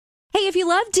if you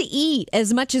love to eat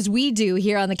as much as we do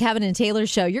here on the Kevin and Taylor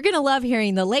Show, you're going to love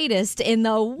hearing the latest in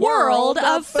the world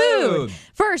of food.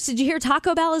 First, did you hear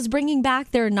Taco Bell is bringing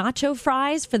back their nacho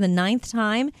fries for the 9th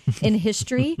time in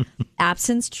history?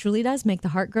 Absence truly does make the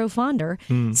heart grow fonder.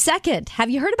 Second, have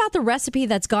you heard about the recipe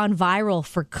that's gone viral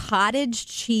for cottage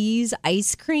cheese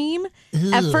ice cream?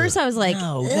 At first, I was like,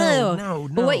 no.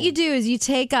 But what you do is you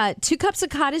take 2 cups of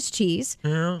cottage cheese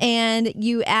and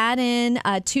you add in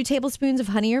 2 tablespoons of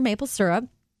honey or maple syrup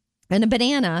and a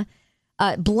banana.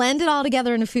 Blend it all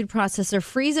together in a food processor,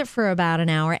 freeze it for about an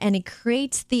hour, and it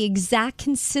creates the exact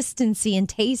consistency and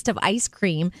taste of ice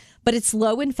cream, but it's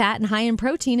low in fat and high in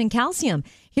protein and calcium.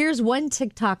 Here's one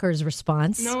TikToker's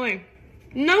response. No way.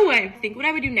 No way. I think what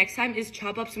I would do next time is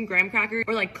chop up some graham crackers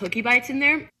or like cookie bites in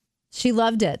there. She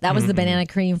loved it. That was the banana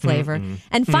cream flavor.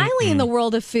 And finally, in the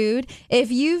world of food,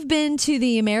 if you've been to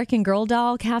the American Girl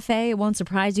Doll Cafe, it won't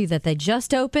surprise you that they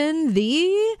just opened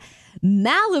the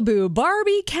Malibu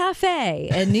Barbie Cafe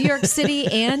in New York City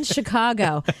and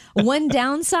Chicago. One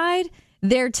downside,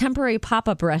 they're temporary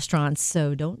pop-up restaurants,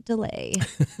 so don't delay.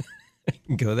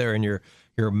 Go there in your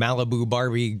Malibu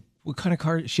Barbie. What kind of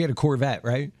car? She had a Corvette,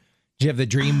 right? Did you have the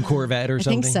Dream Corvette or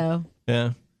something? I think so.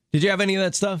 Yeah. Did you have any of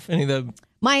that stuff? Any of the...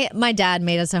 My dad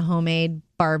made us a homemade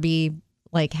Barbie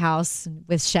like house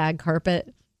with shag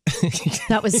carpet.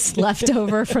 That was left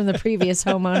over from the previous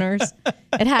homeowners.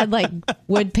 It had like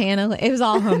wood panel. It was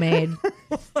all homemade.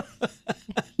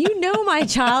 You know my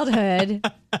childhood.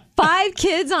 5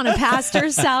 kids on a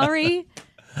pastor's salary.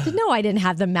 No, I didn't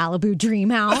have the Malibu dream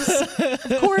house.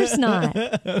 Of course not.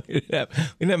 We didn't have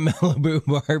Malibu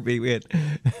Barbie.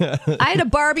 I had a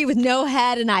Barbie with no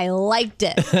head and I liked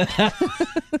it.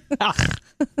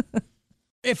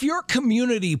 If your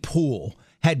community pool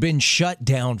had been shut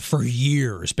down for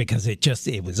years because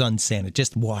it was unsanitary,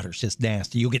 water's just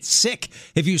nasty. You'll get sick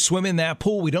if you swim in that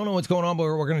pool. We don't know what's going on, but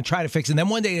we're going to try to fix it. And then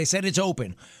one day they said it's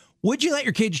open. Would you let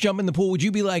your kids jump in the pool? Would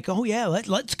you be like, oh yeah,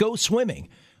 let's go swimming?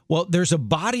 Well, there's a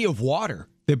body of water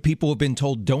that people have been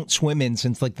told don't swim in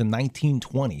since like the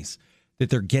 1920s that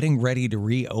they're getting ready to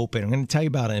reopen. I'm going to tell you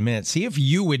about it in a minute. See if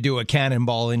you would do a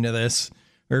cannonball into this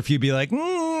or if you'd be like,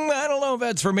 I don't know if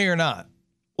that's for me or not.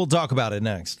 We'll talk about it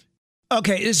next.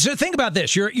 Okay, so think about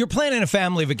this. You're planning a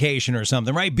family vacation or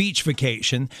something, right? Beach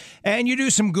vacation. And you do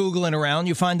some Googling around.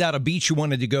 You find out a beach you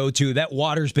wanted to go to. That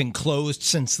water's been closed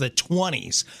since the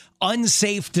 20s.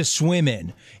 Unsafe to swim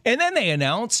in. And then they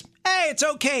announce, hey, it's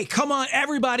okay. Come on,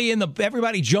 everybody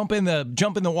jump in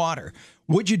the water.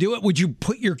 Would you do it? Would you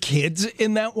put your kids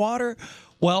in that water?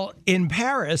 Well, in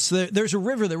Paris, there's a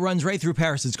river that runs right through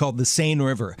Paris. It's called the Seine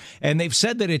River. And they've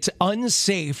said that it's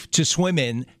unsafe to swim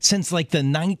in since like the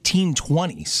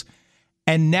 1920s.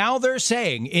 And now they're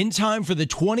saying in time for the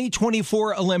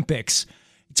 2024 Olympics,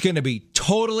 it's going to be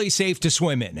totally safe to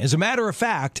swim in. As a matter of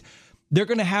fact, they're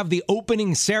going to have the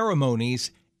opening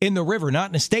ceremonies in the river, not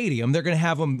in a stadium. They're going to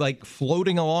have them like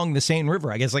floating along the Seine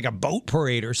River, I guess like a boat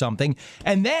parade or something.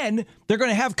 And then they're going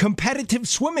to have competitive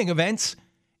swimming events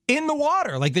in the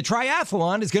water, like the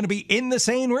triathlon is going to be in the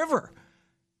Seine River.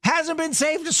 Hasn't been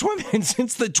safe to swim in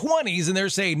since the 20s, and they're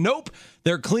saying, nope,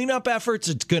 their cleanup efforts,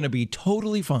 it's going to be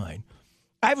totally fine.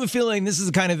 I have a feeling this is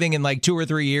the kind of thing in like 2 or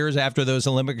 3 years after those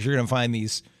Olympics, you're going to find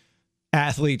these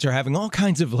athletes are having all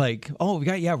kinds of like, we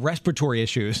got respiratory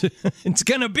issues. It's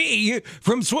going to be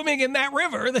from swimming in that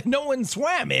river that no one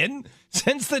swam in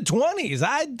since the 20s.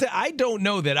 I don't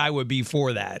know that I would be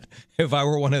for that if I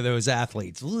were one of those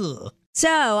athletes. Ugh. So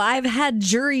I've had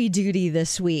jury duty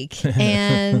this week,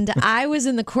 and I was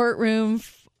in the courtroom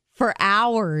for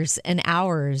hours and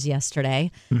hours yesterday.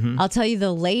 I'll tell you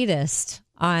the latest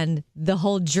on the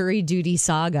whole jury duty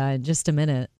saga in just a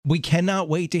minute. We cannot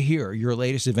wait to hear your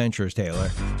latest adventures, Taylor,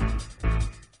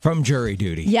 from jury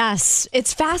duty. Yes,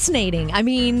 it's fascinating. I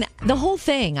mean, the whole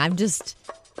thing, I'm just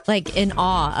like in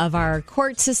awe of our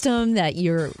court system, that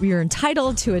you're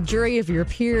entitled to a jury of your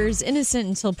peers, innocent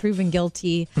until proven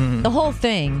guilty. The whole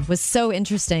thing was so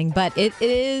interesting, but it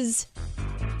is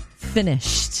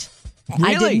finished.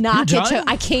 Really? I did not You're get done?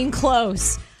 I came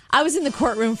close. I was in the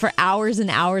courtroom for hours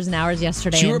and hours and hours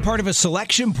yesterday. So you were part of a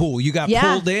selection pool. You got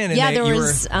pulled in. And there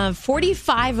was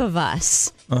 45 of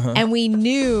us, and we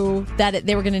knew that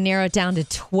they were going to narrow it down to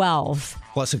 12.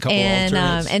 Plus a couple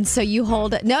alternates. And so you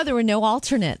there were no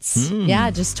alternates.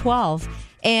 Yeah, just 12.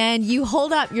 And you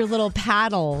hold up your little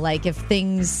paddle, like if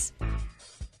things...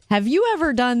 Have you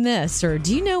ever done this, or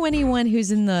do you know anyone who's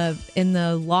in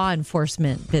the law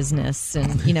enforcement business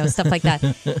and stuff like that?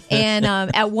 And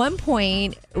at one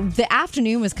point, the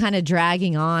afternoon was kind of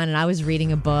dragging on, and I was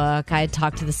reading a book. I had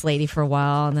talked to this lady for a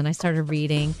while, and then I started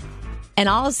reading, And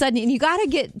all of a sudden, and you got to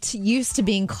get used to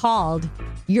being called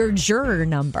your juror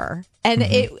number. And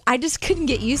I just couldn't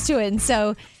get used to it. And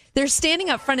so they're standing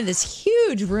up front of this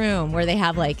huge room where they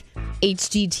have like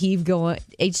HDTV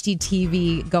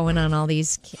going on all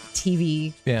these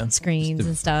TV screens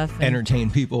and stuff. And,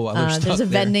 entertain people while they're stuck there's a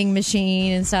there. vending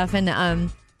machine and stuff. And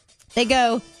they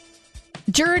go,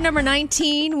 juror number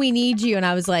 19, we need you. And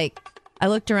I was like, I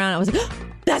looked around. I was like,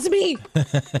 that's me.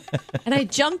 And I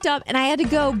jumped up and I had to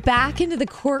go back into the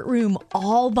courtroom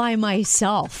all by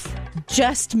myself.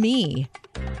 Just me.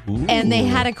 Ooh. And they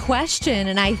had a question,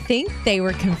 and I think they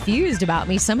were confused about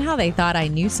me. Somehow they thought I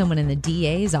knew someone in the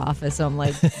DA's office. So I'm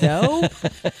like, no.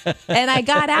 And I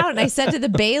got out and I said to the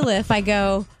bailiff, I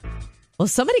go, well,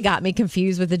 somebody got me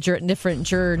confused with a different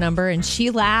juror number. And she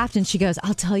laughed and she goes,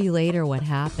 I'll tell you later what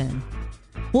happened.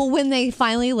 Well, when they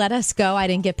finally let us go, I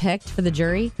didn't get picked for the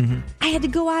jury. I had to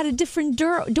go out a different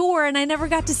door, and I never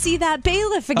got to see that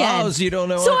bailiff again. Oh, so you don't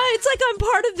know. So it's like I'm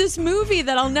part of this movie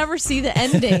that I'll never see the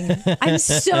ending. I'm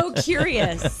so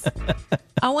curious.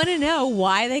 I want to know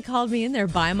why they called me in there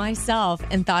by myself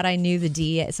and thought I knew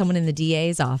someone in the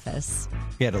DA's office.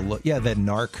 You had a look. Yeah, that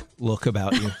narc look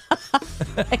about you.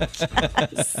 I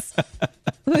guess.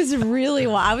 It was really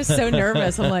wild. I was so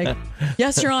nervous. I'm like,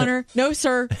 yes, Your Honor. No,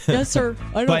 sir. Yes, sir.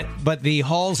 I don't. But the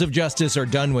halls of justice are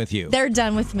done with you. They're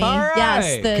done with me. All right.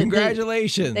 Yes.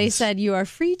 Congratulations. They said you are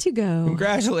free to go.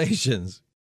 Congratulations.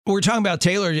 We're talking about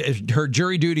Taylor. Her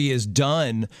jury duty is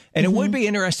done. And it would be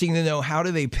interesting to know, how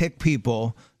do they pick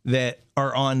people that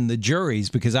are on the juries?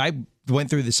 Because I went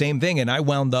through the same thing and I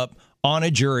wound up on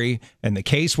a jury and the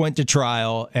case went to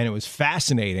trial, and it was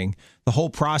fascinating. The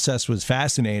whole process was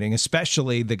fascinating,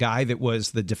 especially the guy that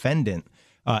was the defendant.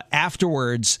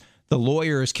 Afterwards, the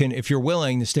lawyers can, if you're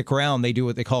willing to stick around, they do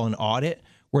what they call an audit,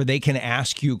 where they can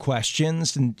ask you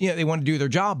questions, and they want to do their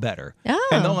job better. Oh.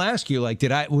 And they'll ask you, like,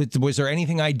 was there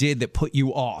anything I did that put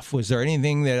you off? Was there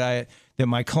anything that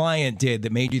my client did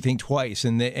that made you think twice?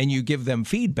 And you give them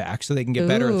feedback so they can get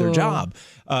better at their job.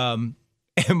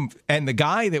 And the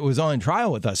guy that was on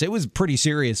trial with us, it was a pretty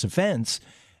serious offense.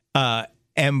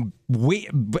 And we,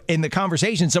 in the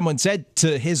conversation, someone said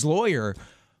to his lawyer,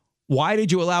 why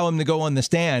did you allow him to go on the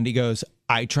stand? He goes,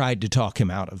 I tried to talk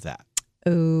him out of that.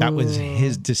 Ooh, that was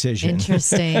his decision.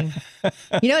 Interesting.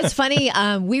 It's funny.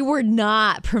 We were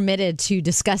not permitted to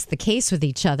discuss the case with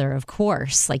each other, of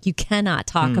course. Like, you cannot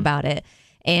talk about it.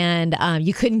 And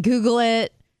you couldn't Google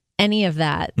it, any of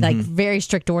that. Like, very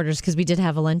strict orders, because we did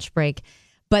have a lunch break.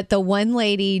 But the one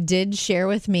lady did share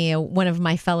with me, one of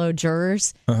my fellow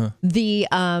jurors, the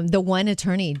one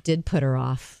attorney did put her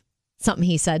off. Something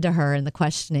he said to her in the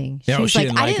questioning. She was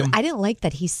like, I didn't like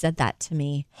that he said that to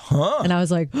me. And I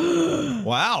was like,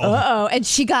 wow. Uh-oh. And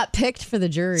she got picked for the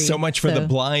jury. So much for the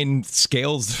blind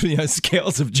scales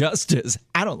of justice.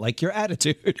 I don't like your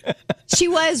attitude. She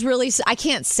was really, I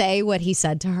can't say what he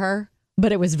said to her,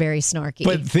 but it was very snarky.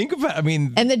 But think about,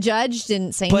 and the judge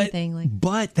didn't say anything.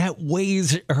 But that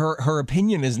weighs, her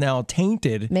opinion is now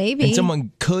tainted. Maybe. And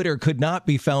someone could or could not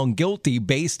be found guilty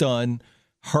based on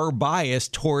her bias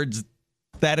towards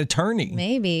that attorney.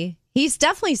 Maybe. He's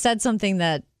definitely said something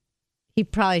that he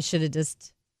probably should have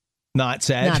just not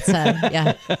said.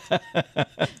 Yeah.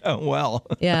 Oh, well.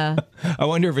 Yeah. I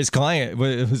wonder if his client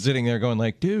was sitting there going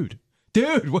like, dude,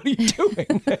 what are you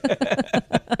doing?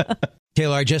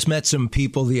 Taylor, I just met some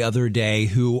people the other day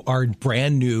who are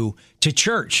brand new to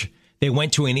church. They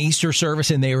went to an Easter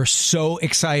service and they were so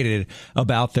excited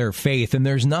about their faith. And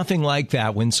there's nothing like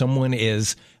that when someone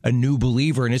is a new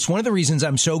believer. And it's one of the reasons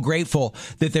I'm so grateful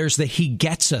that there's the He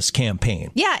Gets Us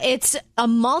campaign. Yeah, it's a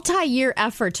multi-year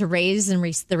effort to raise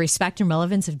the respect and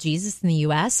relevance of Jesus in the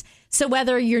U.S. So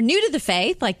whether you're new to the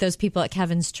faith, like those people at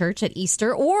Kevin's church at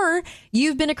Easter, or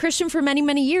you've been a Christian for many,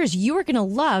 many years, you are going to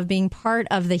love being part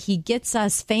of the He Gets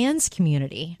Us fans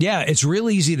community. Yeah, it's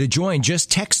real easy to join. Just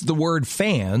text the word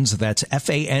fans, that's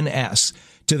FANS,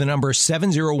 to the number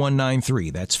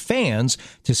 70193. That's fans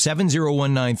to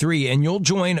 70193. And you'll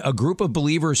join a group of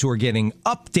believers who are getting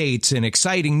updates and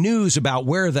exciting news about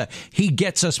where the He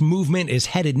Gets Us movement is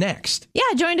headed next. Yeah,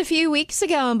 I joined a few weeks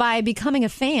ago, and by becoming a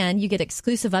fan, you get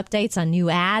exclusive updates on new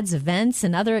ads, events,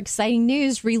 and other exciting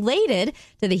news related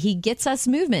to the He Gets Us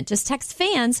movement. Just text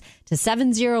fans to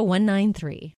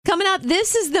 70193. Coming up,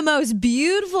 this is the most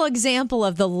beautiful example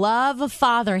of the love a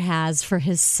father has for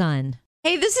his son.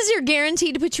 Hey, this is your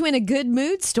guarantee to put you in a good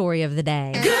mood story of the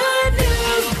day. Good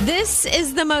news! This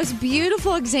is the most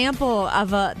beautiful example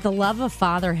of the love a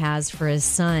father has for his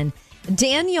son.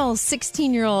 Daniel's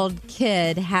 16-year-old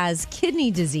kid has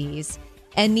kidney disease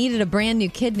and needed a brand new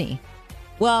kidney.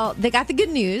 Well, they got the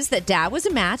good news that dad was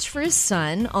a match for his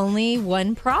son, only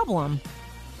one problem.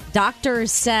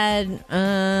 Doctors said,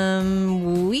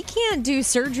 we can't do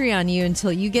surgery on you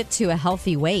until you get to a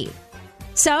healthy weight.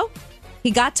 So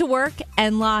he got to work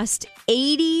and lost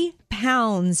 80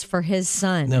 pounds for his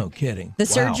son. No kidding. The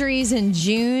Wow. surgery's in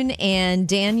June, and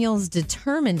Daniel's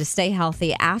determined to stay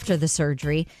healthy after the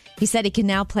surgery. He said he can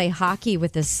now play hockey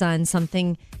with his son,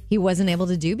 something he wasn't able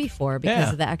to do before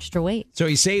because of the extra weight. So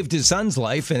he saved his son's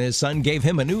life, and his son gave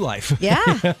him a new life.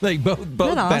 Yeah. They both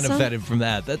awesome? benefited from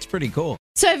that. That's pretty cool.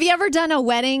 So have you ever done a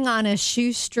wedding on a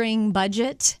shoestring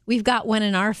budget? We've got one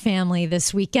in our family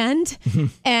this weekend.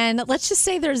 And let's just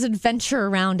say there's adventure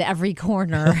around every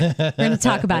corner. We're going to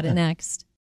talk about it next.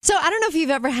 So I don't know if you've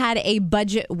ever had a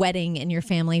budget wedding in your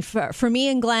family. For me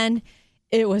and Glenn,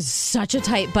 it was such a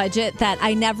tight budget that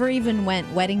I never even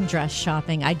went wedding dress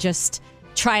shopping. I just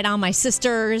tried on my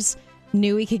sister's,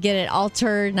 knew we could get it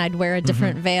altered, and I'd wear a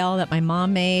different veil that my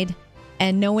mom made.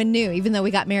 And no one knew, even though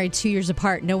we got married 2 years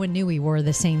apart, no one knew we wore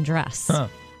the same dress.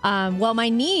 Huh. Well, my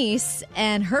niece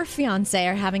and her fiance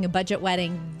are having a budget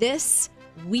wedding this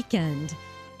weekend.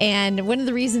 And one of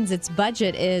the reasons it's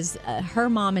budget is her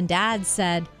mom and dad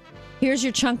said, here's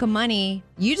your chunk of money.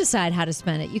 You decide how to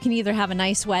spend it. You can either have a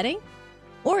nice wedding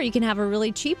or you can have a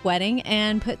really cheap wedding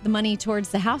and put the money towards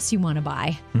the house you want to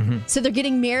buy. So they're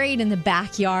getting married in the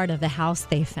backyard of the house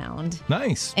they found.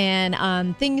 Nice.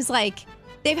 And things like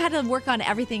they've had to work on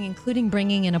everything, including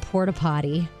bringing in a porta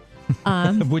potty.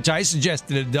 Which I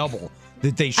suggested a double,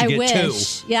 that they should I get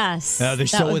wish. two. Yes. They're that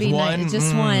still would with be one? nice.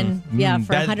 Just one. Yeah,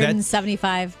 for that-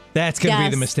 175. That's going to be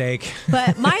Yes. the mistake.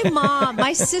 But my mom,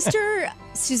 my sister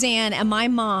Suzanne, and my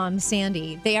mom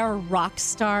Sandy, they are rock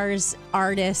stars,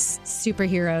 artists,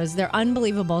 superheroes. They're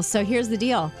unbelievable. So here's the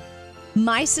deal.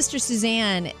 My sister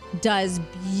Suzanne does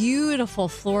beautiful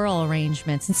floral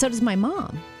arrangements, and so does my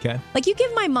mom. Okay. Like, you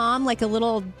give my mom like a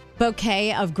little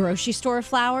bouquet of grocery store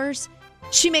flowers,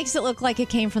 she makes it look like it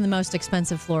came from the most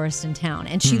expensive florist in town,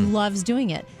 and she loves doing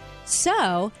it.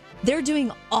 So they're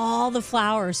doing all the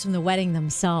flowers from the wedding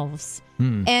themselves.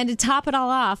 And to top it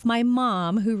all off, my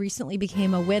mom, who recently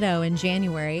became a widow in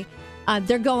January,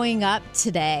 they're going up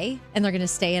today, and they're going to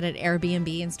stay at an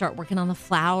Airbnb and start working on the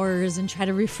flowers and try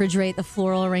to refrigerate the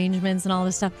floral arrangements and all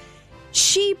this stuff.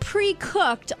 She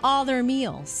pre-cooked all their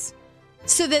meals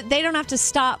so that they don't have to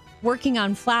stop working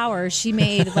on flowers. She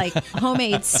made like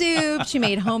homemade soup. She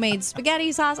made homemade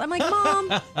spaghetti sauce. I'm like,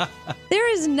 Mom,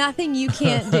 there is nothing you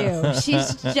can't do.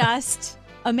 She's just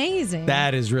amazing.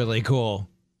 That is really cool.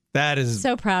 That is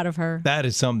So proud of her. that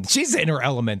is something. She's in her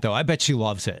element, though. I bet she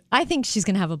loves it. I think she's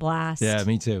going to have a blast. Yeah,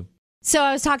 me too. So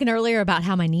I was talking earlier about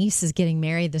how my niece is getting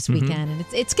married this weekend, and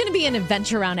it's going to be an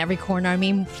adventure around every corner. I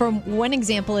mean, from one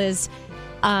example is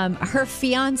her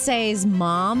fiance's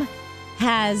mom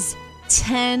has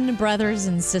 10 brothers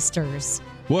and sisters.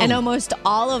 Whoa. And almost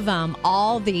all of them,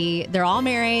 they're all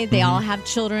married. They all have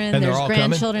children. And they're There's all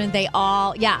grandchildren.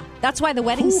 That's why the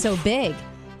wedding's so big.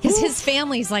 Because his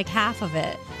family's like half of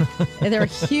it. They're a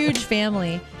huge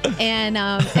family.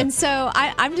 And so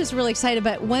I'm just really excited.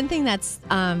 But one thing that's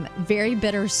very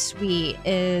bittersweet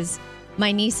is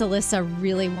my niece Alyssa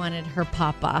really wanted her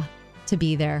papa to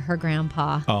be there, her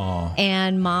grandpa. Oh.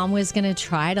 And Mom was going to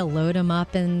try to load him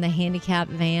up in the handicap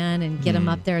van and get him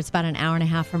up there. It's about an hour and a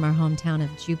half from our hometown of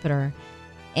Jupiter.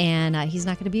 And he's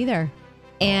not going to be there.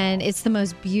 And it's the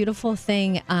most beautiful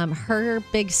thing. Her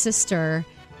big sister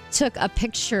took a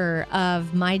picture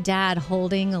of my dad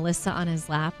holding Alyssa on his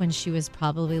lap when she was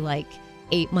probably like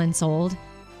 8 months old.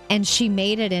 And she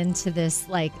made it into this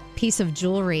like piece of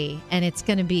jewelry, and it's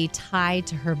going to be tied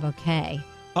to her bouquet.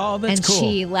 Oh, that's and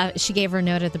cool. she gave her a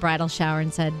note at the bridal shower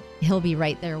and said, he'll be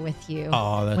right there with you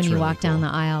Oh, that's when you really walk down cool.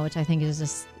 the aisle, which I think is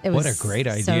just, it was What a great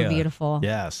idea. so beautiful.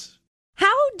 Yes.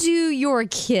 How do your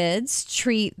kids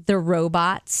treat the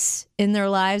robots in their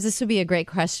lives? This would be a great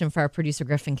question for our producer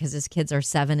Griffin, because his kids are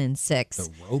 7 and 6.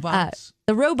 The robots?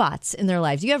 The robots in their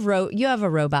lives. You have a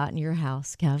robot in your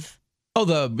house, Kev. Oh,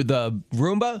 the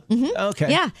Roomba?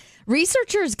 Okay. Yeah.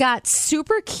 Researchers got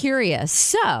super curious.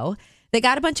 So they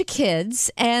got a bunch of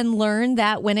kids and learned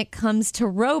that when it comes to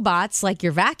robots like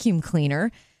your vacuum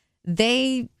cleaner,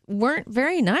 they weren't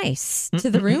very nice to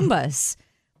the Roombas.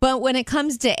 But when it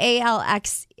comes to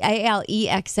Alexa, I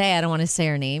don't want to say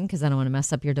her name because I don't want to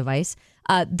mess up your device.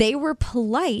 They were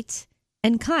polite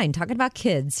and kind. Talking about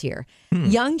kids here.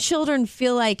 Young children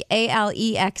feel like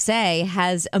Alexa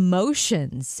has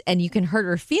emotions and you can hurt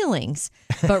her feelings,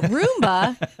 but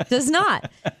Roomba does not.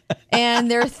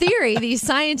 And their theory, these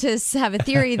scientists have a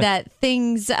theory that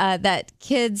that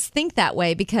kids think that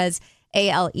way because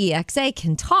Alexa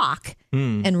can talk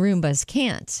and Roombas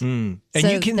can't. And So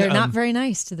you can, they're not very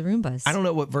nice to the Roombas. I don't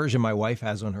know what version my wife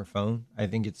has on her phone. I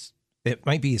think it's it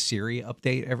might be a Siri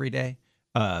update every day.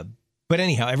 But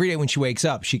anyhow, every day when she wakes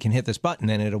up, she can hit this button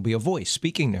and it'll be a voice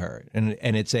speaking to her. And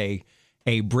it's a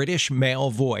British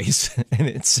male voice, and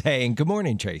it's saying, "Good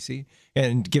morning, Tracy,"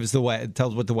 and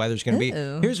tells what the weather's going to be.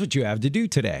 Here's what you have to do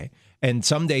today. And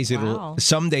some days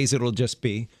it'll just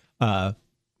be,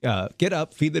 get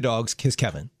up, feed the dogs, kiss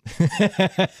Kevin.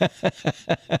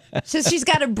 So she's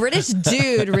got a British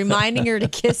dude reminding her to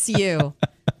kiss you.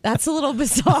 That's a little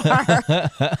bizarre.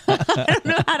 I don't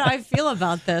know how I feel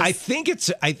about this. I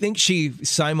think she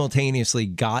simultaneously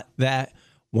got that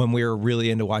when we were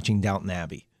really into watching Downton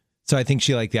Abbey. So I think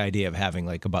she liked the idea of having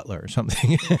like a butler or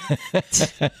something. It's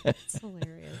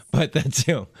hilarious. But that's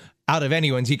out of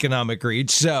anyone's economic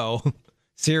reach. So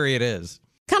Siri it is.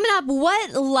 Coming up,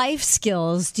 what life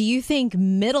skills do you think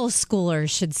middle schoolers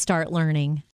should start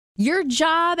learning? Your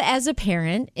job as a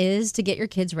parent is to get your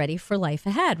kids ready for life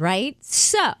ahead, right?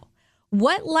 So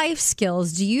what life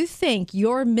skills do you think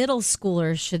your middle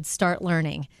schoolers should start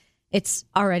learning? It's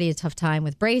already a tough time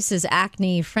with braces,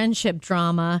 acne, friendship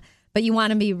drama, but you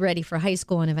want to be ready for high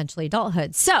school and eventually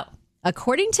adulthood. So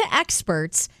according to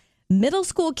experts, middle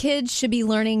school kids should be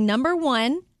learning, number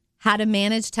one, how to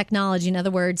manage technology. In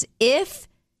other words, if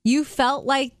you felt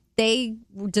like they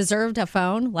deserved a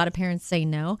phone, a lot of parents say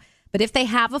no. But if they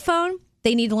have a phone,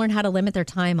 they need to learn how to limit their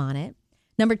time on it.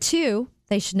 Number two,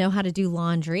 they should know how to do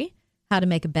laundry, how to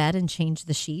make a bed and change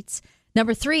the sheets.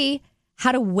 Number three,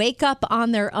 how to wake up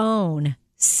on their own,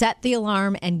 set the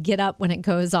alarm and get up when it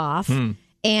goes off.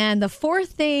 And the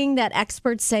fourth thing that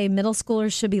experts say middle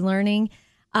schoolers should be learning,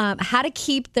 how to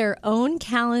keep their own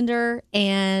calendar.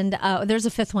 And there's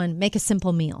a fifth one, make a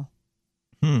simple meal.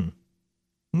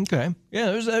 Okay.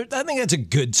 Yeah, I think that's a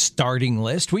good starting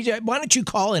list. Why don't you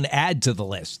call and add to the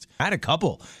list? I had a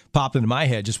couple pop into my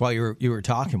head just while you were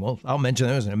talking. Well, I'll mention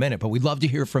those in a minute, but we'd love to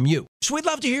hear from you. So we'd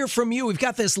love to hear from you. We've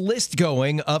got this list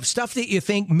going of stuff that you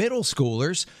think middle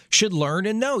schoolers should learn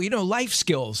and know, life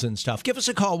skills and stuff. Give us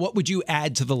a call. What would you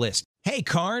add to the list? Hey,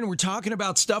 Karn, we're talking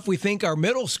about stuff we think our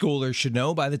middle schoolers should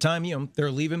know by the time, they're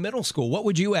leaving middle school. What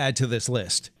would you add to this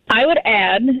list? I would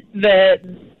add that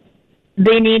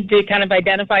they need to kind of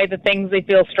identify the things they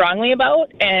feel strongly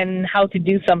about and how to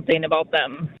do something about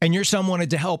them. And your son wanted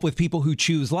to help with people who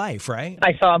choose life, right?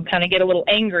 I saw him kind of get a little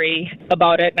angry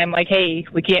about it, and I'm like, hey,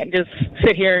 we can't just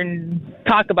sit here and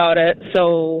talk about it.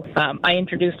 So I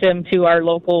introduced him to our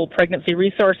local pregnancy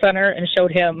resource center and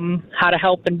showed him how to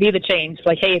help and be the change.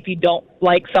 Like, hey, if you don't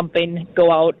like something,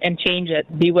 go out and change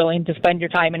it. Be willing to spend your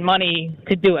time and money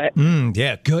to do it.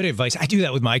 Yeah, good advice. I do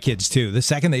that with my kids, too. The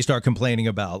second they start complaining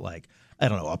about, I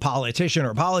don't know, a politician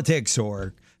or politics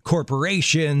or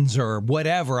corporations or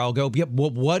whatever, I'll go,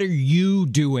 well, what are you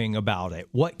doing about it?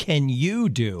 What can you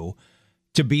do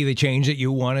to be the change that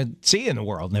you want to see in the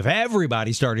world? And if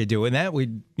everybody started doing that,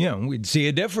 we'd see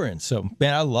a difference. So,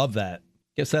 man, I love that.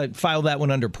 Guess I file that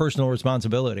one under personal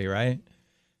responsibility, right?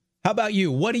 How about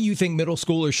you? What do you think middle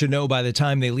schoolers should know by the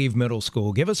time they leave middle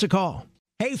school? Give us a call.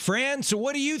 Hey, Fran, so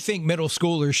what do you think middle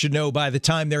schoolers should know by the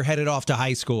time they're headed off to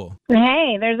high school?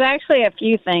 Hey, there's actually a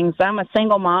few things. I'm a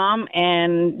single mom,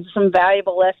 and some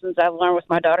valuable lessons I've learned with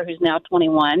my daughter who's now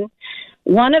 21.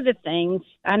 One of the things,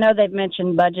 I know they've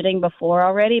mentioned budgeting before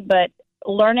already, but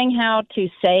learning how to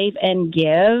save and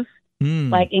give,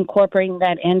 like incorporating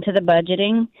that into the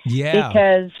budgeting. Yeah.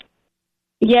 Because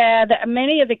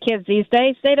many of the kids these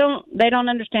days, they don't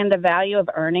understand the value of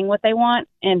earning what they want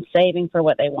and saving for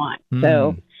what they want.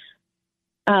 So,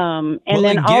 and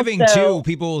then in giving also, too,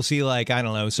 people will see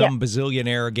some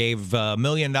bazillionaire gave $1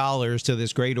 million to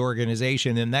this great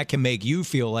organization, and that can make you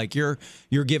feel like your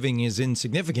giving is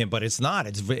insignificant, but it's not.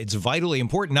 It's vitally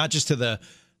important, not just to the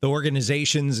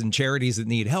organizations and charities that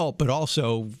need help, but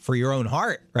also for your own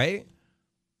heart, right?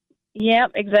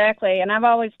 Yep, exactly. And I've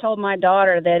always told my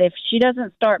daughter that if she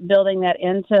doesn't start building that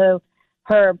into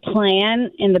her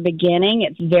plan in the beginning,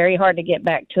 it's very hard to get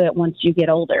back to it once you get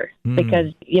older because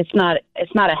it's not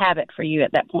a habit for you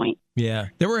at that point. Yeah.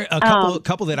 There were a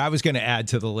couple that I was going to add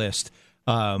to the list.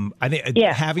 I think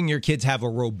having your kids have a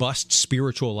robust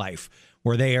spiritual life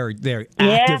where they're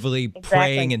actively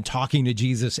praying and talking to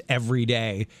Jesus every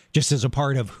day just as a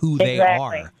part of who they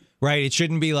are. Right? It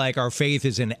shouldn't be like our faith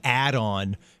is an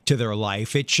add-on to their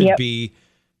life. It should be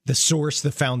the source,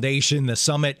 the foundation, the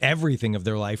summit, everything of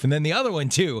their life. And then the other one,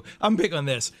 too, I'm big on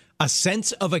this, a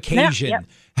sense of occasion.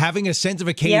 Having a sense of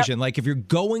occasion. Like if you're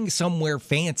going somewhere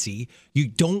fancy, you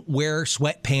don't wear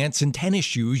sweatpants and tennis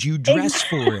shoes. You dress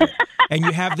for it. And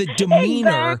you have the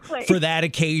demeanor for that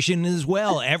occasion as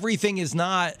well. Everything is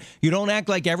not, you don't act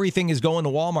like everything is going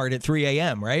to Walmart at 3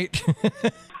 a.m., right?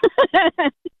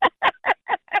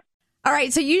 All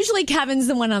right, so usually Kevin's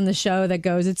the one on the show that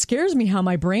goes, it scares me how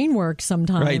my brain works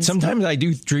sometimes. Right. Sometimes I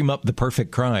do dream up the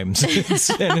perfect crimes, and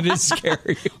it is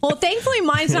scary. Well, thankfully,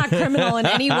 mine's not criminal in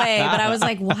any way, but I was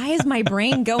like, why is my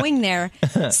brain going there?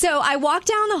 So I walked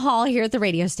down the hall here at the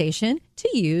radio station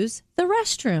to use the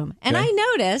restroom, and I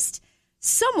noticed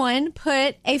someone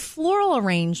put a floral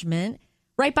arrangement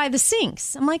right by the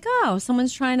sinks. I'm like, oh,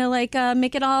 someone's trying to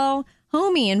make it all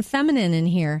homey and feminine in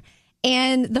here.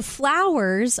 And the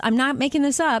flowers, I'm not making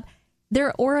this up,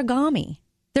 they're origami.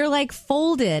 They're like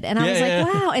folded. And I was like,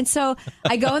 wow. And so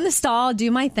I go in the stall,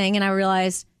 do my thing, and I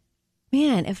realize,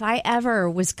 man, if I ever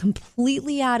was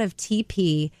completely out of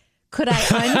TP, could I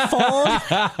unfold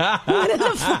one of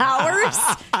the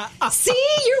flowers? See,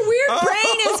 your weird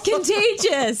brain is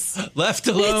contagious. Left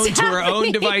alone to our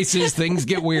own devices, things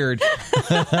get weird.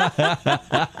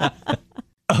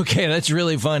 Okay, that's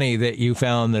really funny that you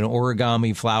found an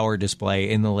origami flower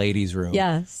display in the ladies' room.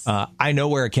 Yes. I know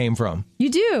where it came from. You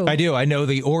do? I do. I know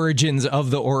the origins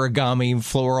of the origami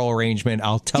floral arrangement.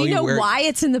 I'll tell you where. Do you know why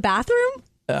it's in the bathroom?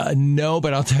 No,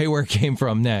 but I'll tell you where it came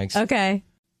from next. Okay.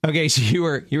 Okay, so you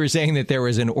were saying that there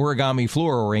was an origami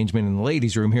floral arrangement in the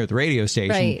ladies' room here at the radio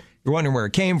station. Right. You're wondering where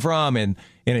it came from, and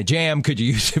in a jam, could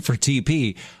you use it for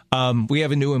TP? We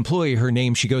have a new employee. Her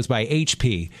name, she goes by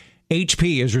HP.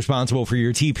 HP is responsible for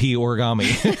your TP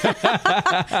origami.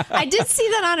 I did see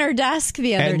that on her desk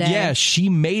the other day. Yeah, she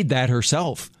made that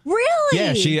herself. Really?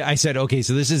 Yeah, I said, okay,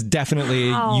 so this is definitely,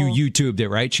 you YouTubed it,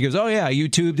 right? She goes, oh yeah, I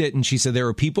YouTubed it. And she said, there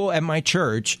were people at my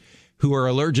church who are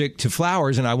allergic to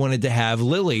flowers, and I wanted to have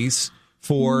lilies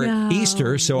for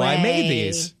Easter, so I made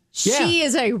these. She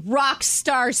is a rock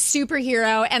star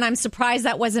superhero, and I'm surprised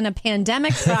that wasn't a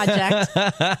pandemic project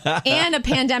and a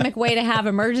pandemic way to have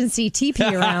emergency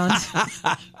TP around.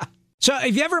 So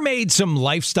have you ever made some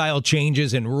lifestyle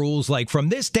changes and rules like from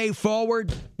this day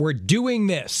forward, we're doing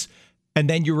this, and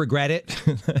then you regret it?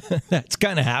 That's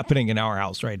kind of happening in our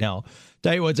house right now.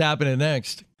 Tell you what's happening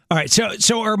next. All right,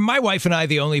 so are my wife and I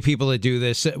the only people that do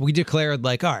this? We declared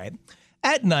all right,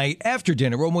 at night after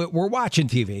dinner when we're watching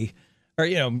TV, or,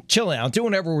 chilling out, doing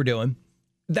whatever we're doing,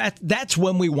 that's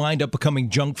when we wind up becoming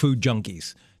junk food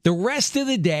junkies. The rest of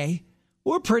the day,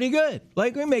 we're pretty good.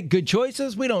 We make good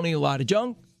choices. We don't eat a lot of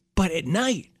junk. But at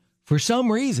night, for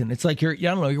some reason, it's like you're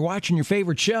watching your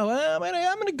favorite show. I'm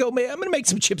gonna make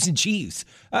some chips and cheese.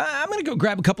 I'm gonna go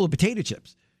grab a couple of potato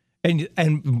chips. And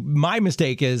my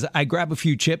mistake is I grab a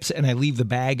few chips and I leave the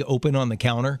bag open on the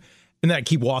counter. And then I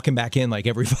keep walking back in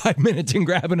every 5 minutes and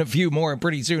grabbing a few more, and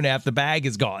pretty soon half the bag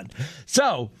is gone.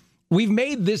 So we've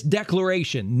made this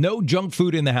declaration, no junk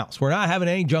food in the house. We're not having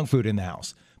any junk food in the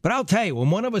house. But I'll tell you, when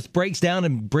one of us breaks down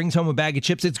and brings home a bag of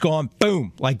chips, it's gone,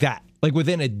 boom, like that.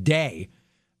 Within a day,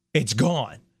 it's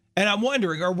gone. And I'm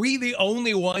wondering, are we the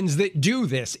only ones that do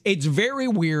this? It's very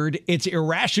weird. It's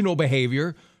irrational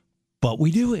behavior. But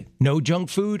we do it. No junk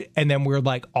food. And then we're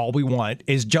like, all we want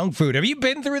is junk food. Have you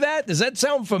been through that? Does that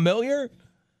sound familiar?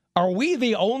 Are we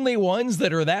the only ones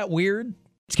that are that weird?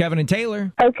 It's Kevin and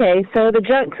Taylor. Okay, so the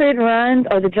junk food runs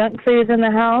or the junk food in the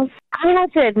house, I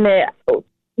have to admit,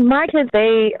 my kids,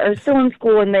 they are still in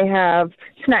school and they have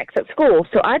snacks at school.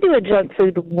 So I do a junk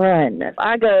food run.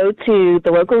 I go to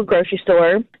the local grocery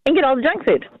store and get all the junk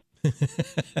food.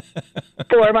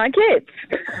 For my kids.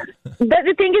 But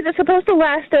the thing is, it's supposed to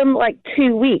last them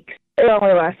 2 weeks. It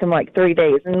only lasts them 3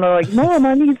 days. And they're like, Mom,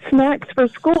 I need snacks for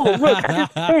school. Look, I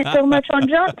just spent so much on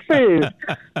junk food.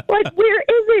 Where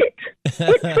is it?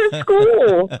 It's for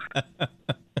school.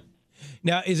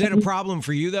 Now, is it a problem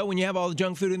for you, though, when you have all the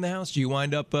junk food in the house? Do you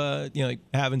wind up,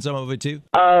 having some of it, too?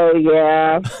 Oh,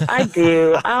 yeah, I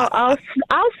do. I'll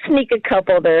sneak a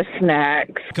couple of their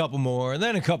snacks. A couple more, and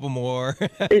then a couple more.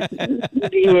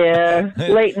 Yeah,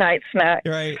 late night snack.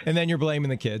 Right, and then you're blaming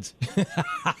the kids.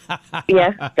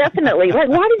 Yeah, definitely. Why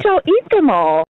did y'all eat them all?